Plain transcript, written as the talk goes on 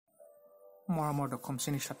মৰমৰ দশম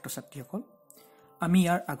শ্ৰেণীৰ ছাত্ৰ-ছাত্ৰীসকল আমি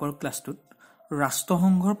ইয়াৰ আগৰ ক্লাছটোত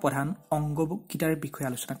ৰাষ্ট্ৰসংঘৰ প্ৰধান অংগকেইটাৰ বিষয়ে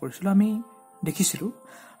আলোচনা কৰিছিলো। আমি দেখিছিলো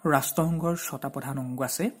ৰাষ্ট্ৰসংঘৰ 6টা প্ৰধান অংগ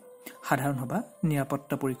আছে: সাধাৰণ সভা,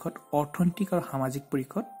 নিৰাপত্তা পৰিষদ, অৰ্থনৈতিক আৰু সামাজিক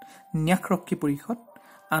পৰিষদ, ন্যায়ৰক্ষী পৰিষদ,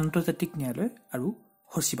 আন্তৰ্জাতিক ন্যায়ালয় আৰু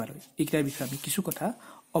সচিবালয়। এইকেইটাৰ বিষয়ে আমি কিছু কথা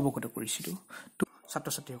অৱগত কৰিছিলো। তো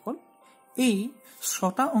ছাত্ৰ-ছাত্ৰীসকল, এই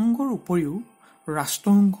 6টা অংগৰ উপৰিও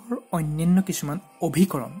ৰাষ্ট্ৰসংঘৰ অন্যান্য কিছুমান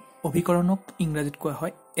অভিকৰণক ইংৰাজীত কোৱা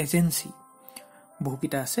হয় এজেন্সি,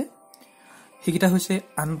 বহুকেইটা আছে। সেইকেইটা হৈছে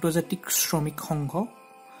আন্তৰ্জাতিক শ্ৰমিক সংঘ,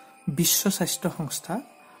 বিশ্ব স্বাস্থ্য সংস্থা,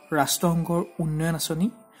 ৰাষ্ট্ৰসংঘৰ উন্নয়ন আঁচনি,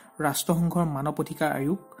 ৰাষ্ট্ৰসংঘৰ মানৱ অধিকাৰ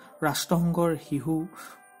আয়োগ, ৰাষ্ট্ৰসংঘৰ শিশু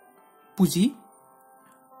পুঁজি,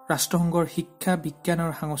 ৰাষ্ট্ৰসংঘৰ শিক্ষা, বিজ্ঞান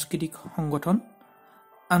আৰু সাংস্কৃতিক সংগঠন,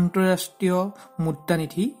 আন্তঃৰাষ্ট্ৰীয়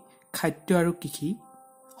মুদ্ৰানিধি, খাদ্য আৰু কৃষি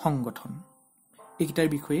সংগঠন। এইকেইটাৰ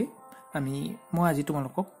বিষয়ে মই আজি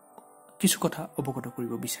তোমালোকক কিছু কথা অৱগত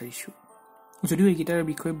কৰিব বিচাৰিছোঁ। যদিও এইকেইটাৰ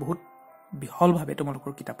বিষয়ে বহুত বিহলভাৱে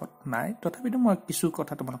তোমালোকৰ কিতাপত নাই, তথাপিতো মই কিছু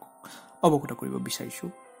কথা তোমালোকক অৱগত কৰিব বিচাৰিছোঁ।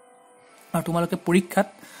 আৰু তোমালোকে পৰীক্ষাত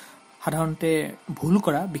সাধাৰণতে ভুল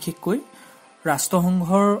কৰা, বিশেষকৈ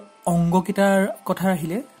ৰাষ্ট্ৰসংঘৰ অংগকেইটাৰ কথা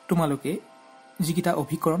আহিলে তোমালোকে যিকেইটা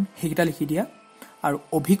অভিকৰণ সেইকেইটা লিখি দিয়া, আৰু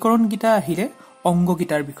অভিকৰণকেইটা আহিলে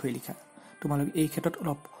অংগকেইটাৰ বিষয়ে লিখা। তোমালোকে এই ক্ষেত্ৰত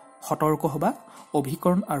অলপ সতৰ্ক হ'বা,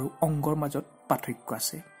 অভিকৰণ আৰু অংগৰ মাজত পাৰ্থক্য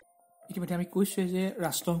আছে। ইতিমধ্যে আমি কৈছোৱে যে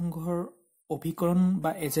ৰাষ্ট্ৰসংঘৰ অভিকৰণ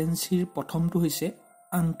বা এজেন্সিৰ প্ৰথমটো হৈছে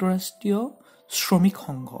আন্তঃৰাষ্ট্ৰীয় শ্ৰমিক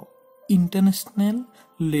সংঘ, ইণ্টাৰনেশ্যনেল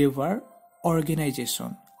লেবাৰ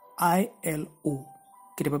অৰ্গেনাইজেশ্যন, ILO।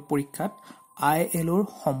 কেতিয়াবা পৰীক্ষাত ILOৰ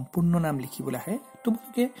সম্পূৰ্ণ নাম লিখিবলৈ আহে,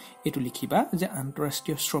 তোমালোকে এইটো লিখিবা যে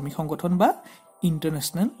আন্তঃৰাষ্ট্ৰীয় শ্ৰমিক সংগঠন বা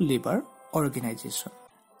ইণ্টাৰনেশ্যনেল লেবাৰ অৰ্গেনাইজেশ্যন।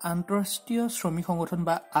 আন্তঃৰাষ্ট্ৰীয় শ্ৰমিক সংগঠন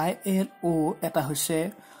বা ILO এটা হৈছে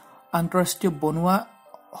আন্তঃৰাষ্ট্ৰীয়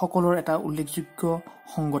বনুৱাসকলৰ এটা উল্লেখযোগ্য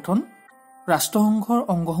সংগঠন। ৰাষ্ট্ৰসংঘৰ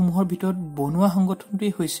অংগসমূহৰ ভিতৰত বনুৱা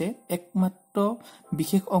সংগঠনটোৱেই হৈছে একমাত্ৰ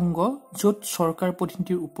বিশেষ অংগ য'ত চৰকাৰ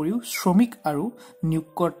প্ৰতিনিধিৰ উপৰিও শ্ৰমিক আৰু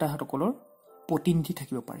নিয়োগকৰ্তাসকলৰ প্ৰতিনিধি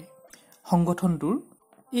থাকিব পাৰে। সংগঠনটোৰ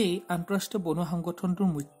এই আন্তঃৰাষ্ট্ৰীয় বনুৱা সংগঠনটোৰ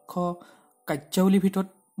মুখ্য কাৰ্যাৱলীৰ ভিতৰত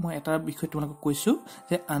মই এটা বিষয় তোমালোকক কৈছোঁ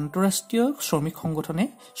যে আন্তঃৰাষ্ট্ৰীয় শ্ৰমিক সংগঠনে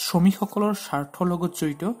শ্ৰমিকসকলৰ স্বাৰ্থৰ লগত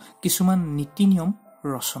জড়িত কিছুমান নীতি নিয়ম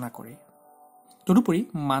ৰচনা কৰে। তদুপৰি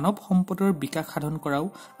মানৱ সম্পদৰ বিকাশ সাধন কৰাও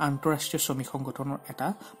আন্তঃৰাষ্ট্ৰীয় শ্ৰমিক সংগঠনৰ এটা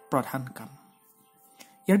প্ৰধান কাম।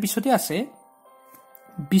 ইয়াৰ পিছতে আছে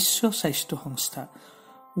বিশ্ব স্বাস্থ্য সংস্থা,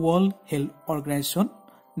 ৱৰ্ল্ড হেল্থ অৰ্গেনাইজেশ্যন,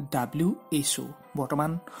 WHO।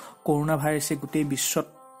 বৰ্তমান কৰোণা ভাইৰাছে গোটেই বিশ্বত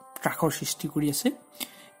ত্ৰাসৰ সৃষ্টি কৰি আছে।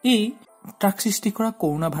 এই ত্ৰাস সৃষ্টি কৰা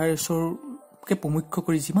কৰোণা ভাইৰাছৰকে প্ৰমুখ্য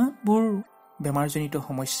কৰি যিমানবোৰ বেমাৰজনিত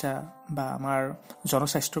সমস্যা বা আমাৰ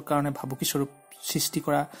জনস্বাস্থ্যৰ কাৰণে ভাবুকিস্বৰূপ সৃষ্টি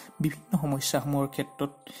কৰা বিভিন্ন সমস্যাসমূহৰ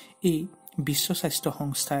ক্ষেত্ৰত এই বিশ্ব স্বাস্থ্য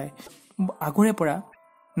সংস্থাই আগৰে পৰা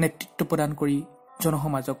নেতৃত্ব প্ৰদান কৰি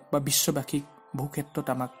জনসমাজক বা বিশ্ববাসীক বহু ক্ষেত্ৰত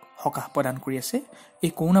আমাক সকাহ প্ৰদান কৰি আছে।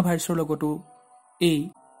 এই কৰোণা ভাইৰাছৰ লগতো এই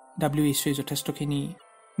WHOয়ে যথেষ্টখিনি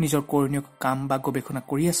নিজৰ কৰণীয় কাম বা গৱেষণা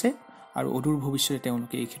কৰি আছে, আৰু অদূৰ ভৱিষ্যতে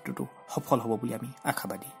তেওঁলোকে এই ক্ষেত্ৰতো সফল হ'ব বুলি আমি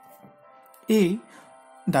আশাবাদী। এই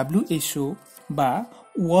WHO বা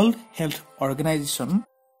ৱৰ্ল্ড হেল্থ অৰ্গেনাইজেশ্যন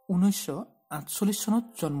 1948 চনত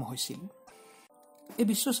জন্ম হৈছিল। এই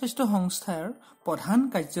বিশ্ব স্বাস্থ্য সংস্থাৰ প্ৰধান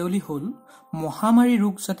কাৰ্যাৱলী হ'ল মহামাৰী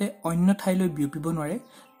ৰোগ যাতে অন্য ঠাইলৈ বিয়পিব নোৱাৰে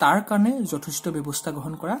তাৰ কাৰণে যথেষ্ট ব্যৱস্থা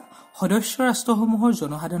গ্ৰহণ কৰা, সদস্য ৰাষ্ট্ৰসমূহৰ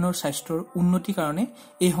জনসাধাৰণৰ স্বাস্থ্যৰ উন্নতিৰ কাৰণে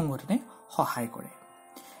এই সংগঠনে সহায় কৰে।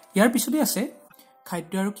 ইয়াৰ পিছতে আছে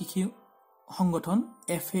খাদ্য আৰু কৃষি সংগঠন,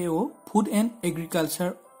 FAO, food and agriculture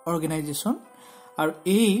organisation. আৰু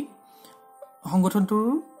এই সংগঠনটোৰ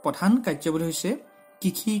প্ৰধান কাৰ্যাৱলী হৈছে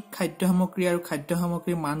কৃষি, খাদ্য সামগ্ৰী আৰু খাদ্য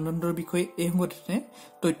সামগ্ৰীৰ মানদণ্ডৰ বিষয়ে এই সংগঠনে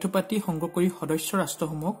তথ্যপাতি সংগ্ৰহ কৰি সদস্য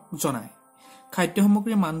ৰাষ্ট্ৰসমূহক জনায়। খাদ্য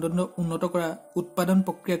সামগ্ৰীৰ মানদণ্ড উন্নত কৰা, উৎপাদন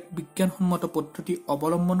প্ৰক্ৰিয়াক বিজ্ঞানসন্মত পদ্ধতি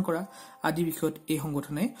অৱলম্বন কৰা আদি বিষয়ত এই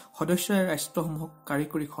সংগঠনে সদস্য ৰাষ্ট্ৰসমূহক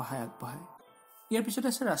কাৰিকৰী সহায় আগবঢ়ায়। ইয়াৰ পিছত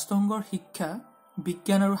আছে ৰাষ্ট্ৰসংঘৰ শিক্ষা,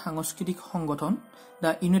 বিজ্ঞান আৰু সাংস্কৃতিক সংগঠন,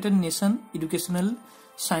 the United nation educational,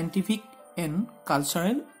 scientific and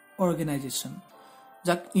cultural organisation,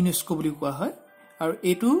 যাক UNESCO বুলি কোৱা হয়। আৰু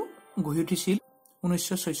এইটো গঢ়ি উঠিছিল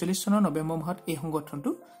 1946 চনৰ নৱেম্বৰ মাহত এই সংগঠনটো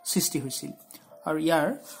সৃষ্টি হৈছিল। আৰু ইয়াৰ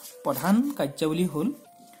প্ৰধান কাৰ্যাৱলী হ'ল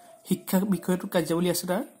শিক্ষা বিষয়তো কাৰ্যাৱলী আছে,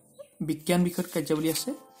 তাৰ বিজ্ঞান বিষয়ত কাৰ্যাৱলী আছে,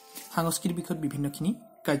 সাংস্কৃতিক বিষয়ত বিভিন্নখিনি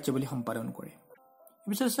কাৰ্যাৱলী সম্পাদন কৰে।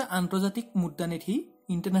 তাৰপিছত আছে আন্তৰ্জাতিক মুদ্ৰানিধি,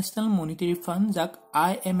 ইণ্টাৰনেশ্যনেল মনিটাৰী ফাণ্ড, যাক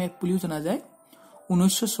IMF বুলিও জনা যায়।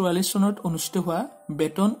 1944 চনত অনুষ্ঠিত হোৱা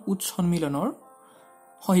বেটন উডছ সন্মিলনৰ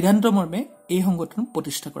সিদ্ধান্ত মৰ্মে এই সংগঠন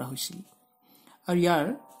প্ৰতিষ্ঠা কৰা হৈছিল। আৰু ইয়াৰ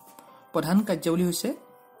প্ৰধান কাৰ্যাৱলী হৈছে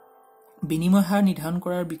বিনিময় হাৰ নিৰ্ধাৰণ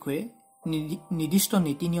কৰাৰ বিষয়ে নিৰ্দিষ্ট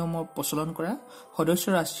নীতি নিয়মৰ প্ৰচলন কৰা সদস্য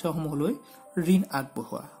ৰাষ্ট্ৰসমূহলৈ ঋণ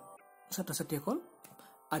আগবঢ়োৱা ছাত্ৰ-ছাত্ৰীসকল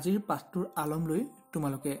আজিৰ পাঠটোৰ আলম লৈ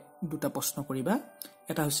তোমালোকে দুটা প্ৰশ্ন কৰিবা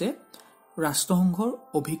এটা হৈছে ৰাষ্ট্ৰসংঘৰ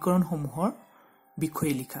অভিকৰণসমূহৰ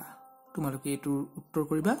বিষয়ে লিখা তোমালোকে এটোৰ উত্তৰ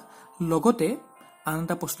কৰিবা লগতে আন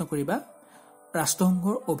এটা প্ৰশ্ন কৰিবা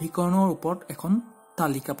ৰাষ্ট্ৰসংঘৰ অভিকৰণৰ ওপৰত এখন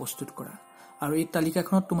তালিকা প্ৰস্তুত কৰা আৰু এই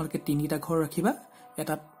তালিকাখনত তোমালোকে তিনিটা ঘৰ ৰাখিবা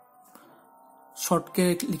এটা শৰ্টকে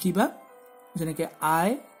লিখিবা যেনেকে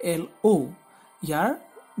ILO ইয়াৰ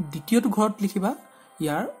দ্বিতীয়টো ঘৰত লিখিবা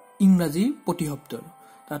ইয়াৰ ইংৰাজী প্ৰতিশব্দ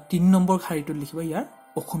তাৰ 3 নম্বৰ শাৰীটোত লিখিবা ইয়াৰ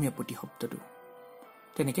অসমীয়া প্ৰতিশব্দটো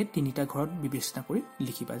তেনেকে তিনিটা ঘৰত বিবেচনা কৰি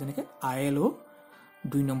লিখিবা যেনেকে ILO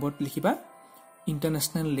 2 নম্বৰত লিখিবা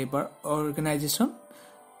ইন্টাৰনেশ্যনেল লেবাৰ অৰ্গানাইজেশ্যন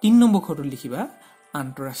 3 নম্বৰ ঘৰটো লিখিবা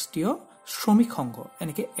আন্তঃৰাষ্ট্ৰীয় শ্ৰমিক সংঘ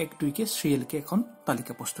এনেকে 1 2 কে সিৰিয়েলকে এখন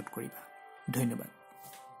তালিকা প্ৰস্তুত কৰিবা ধন্যবাদ